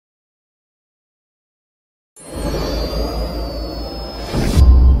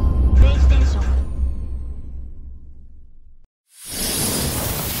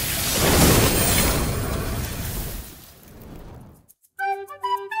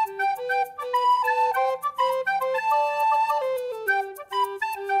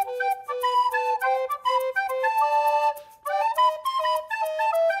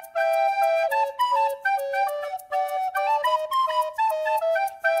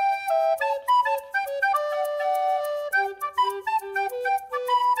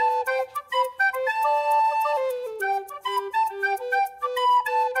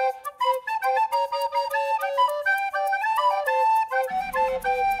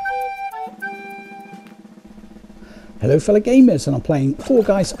Hello fellow gamers, and I'm playing Fall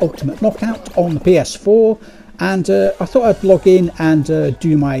Guys Ultimate Knockout on the PS4, and I thought I'd log in and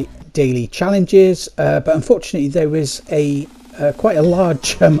do my daily challenges, but unfortunately there was a quite a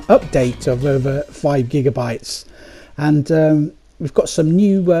large update of over 5 gigabytes, and we've got some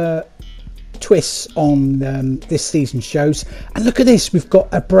new twists on this season's shows. And look at this, we've got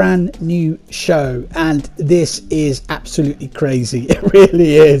a brand new show, and this is absolutely crazy. It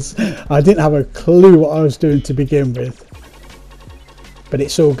really is. I didn't have a clue what I was doing to begin with, but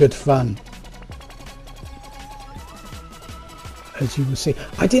it's all good fun, as you will see.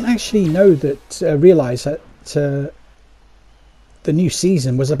 I didn't actually know that realize that the new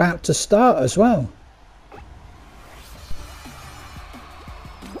season was about to start as well.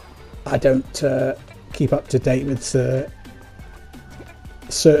 I don't keep up to date with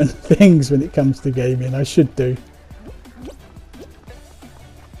certain things when it comes to gaming. I should do.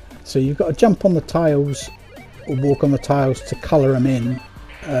 So you've got to jump on the tiles or walk on the tiles to colour them in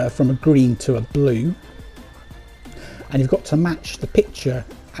from a green to a blue, and you've got to match the picture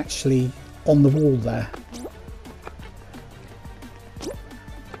actually on the wall there.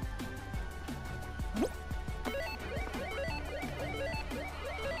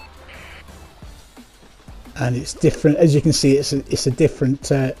 And it's different, as you can see. It's a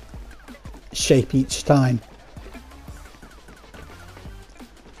different shape each time.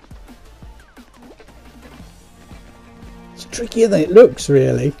 It's trickier than it looks,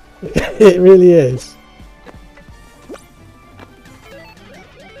 really. It really is.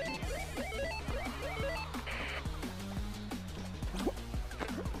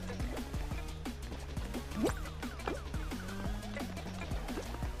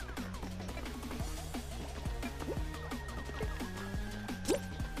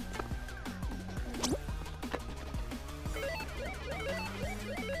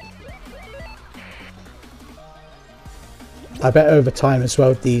 I bet over time as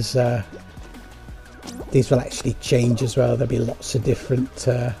well these will actually change as well. There'll be lots of different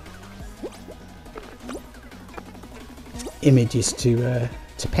images to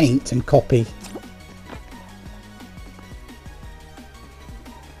paint and copy.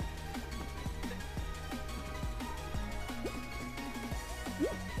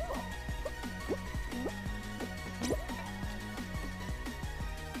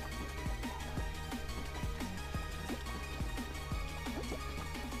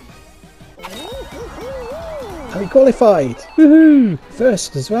 And we qualified! Woohoo!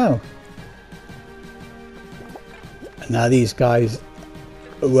 First as well. And now these guys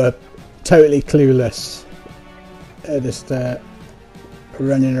were totally clueless. They're just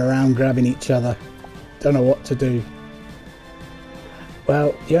running around grabbing each other. Don't know what to do.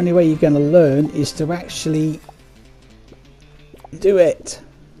 Well, the only way you're going to learn is to actually do it.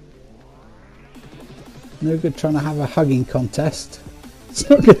 No good trying to have a hugging contest. It's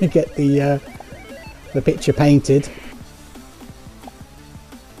not going to get the picture painted.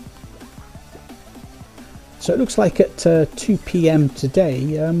 So it looks like at 2 PM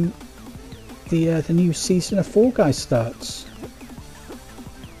today the new season of Fall Guys starts,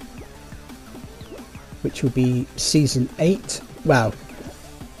 which will be season 8. Well,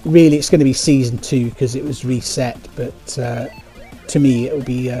 really it's going to be season 2 because it was reset, but to me it will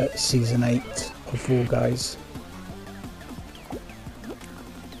be season 8 of Fall Guys.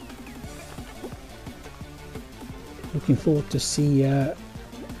 Looking forward to see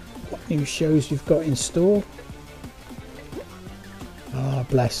what new shows you've got in store. Ah,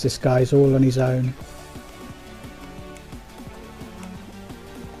 bless, this guy's all on his own.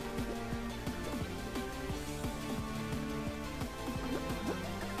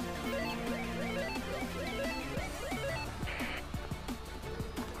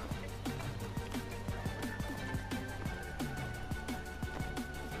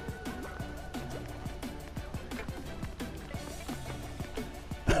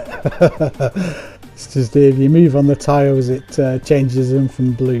 It's just if you move on the tiles, it changes them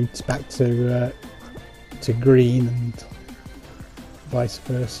from blue back to green and vice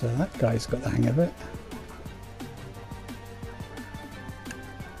versa. That guy's got the hang of it.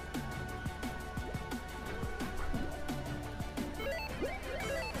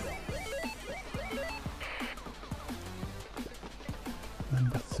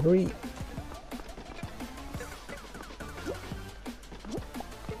 Number 3.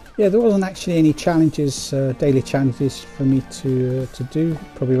 Yeah, there wasn't actually any challenges, daily challenges for me to do.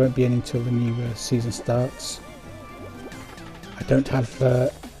 Probably won't be any until the new season starts. I don't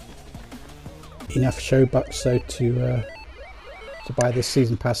have enough show bucks though to buy this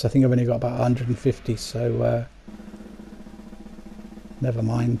season pass. I think I've only got about 150, so never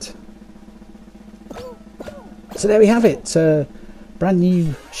mind. So there we have it, brand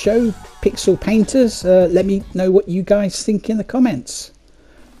new show, Pixel Painters. Let me know what you guys think in the comments.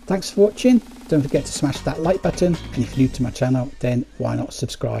 Thanks for watching. Don't forget to smash that like button, and if you're new to my channel, then why not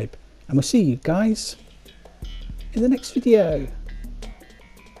subscribe? And we'll see you guys in the next video.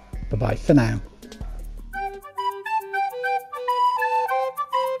 Bye bye for now.